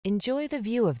Enjoy the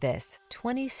view of this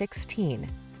 2016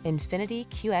 INFINITI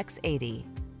QX80.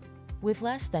 With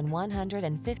less than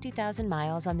 150,000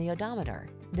 miles on the odometer,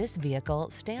 this vehicle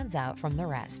stands out from the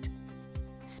rest.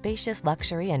 Spacious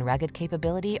luxury and rugged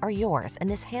capability are yours in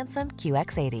this handsome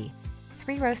QX80.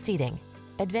 3-row seating,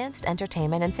 advanced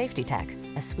entertainment and safety tech,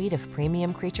 a suite of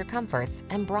premium creature comforts,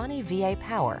 and brawny V8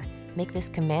 power make this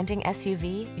commanding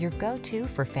SUV your go-to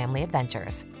for family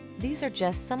adventures. These are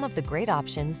just some of the great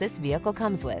options this vehicle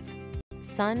comes with: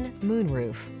 sun,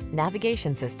 moonroof,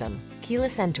 navigation system,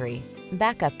 keyless entry,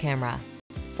 backup camera,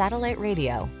 satellite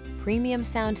radio, premium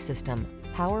sound system,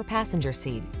 power passenger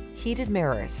seat, heated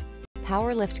mirrors,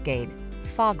 power liftgate,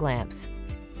 fog lamps.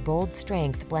 Bold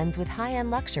strength blends with high-end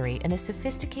luxury in the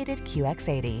sophisticated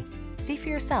QX80. See for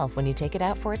yourself when you take it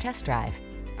out for a test drive.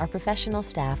 Our professional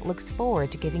staff looks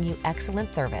forward to giving you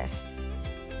excellent service.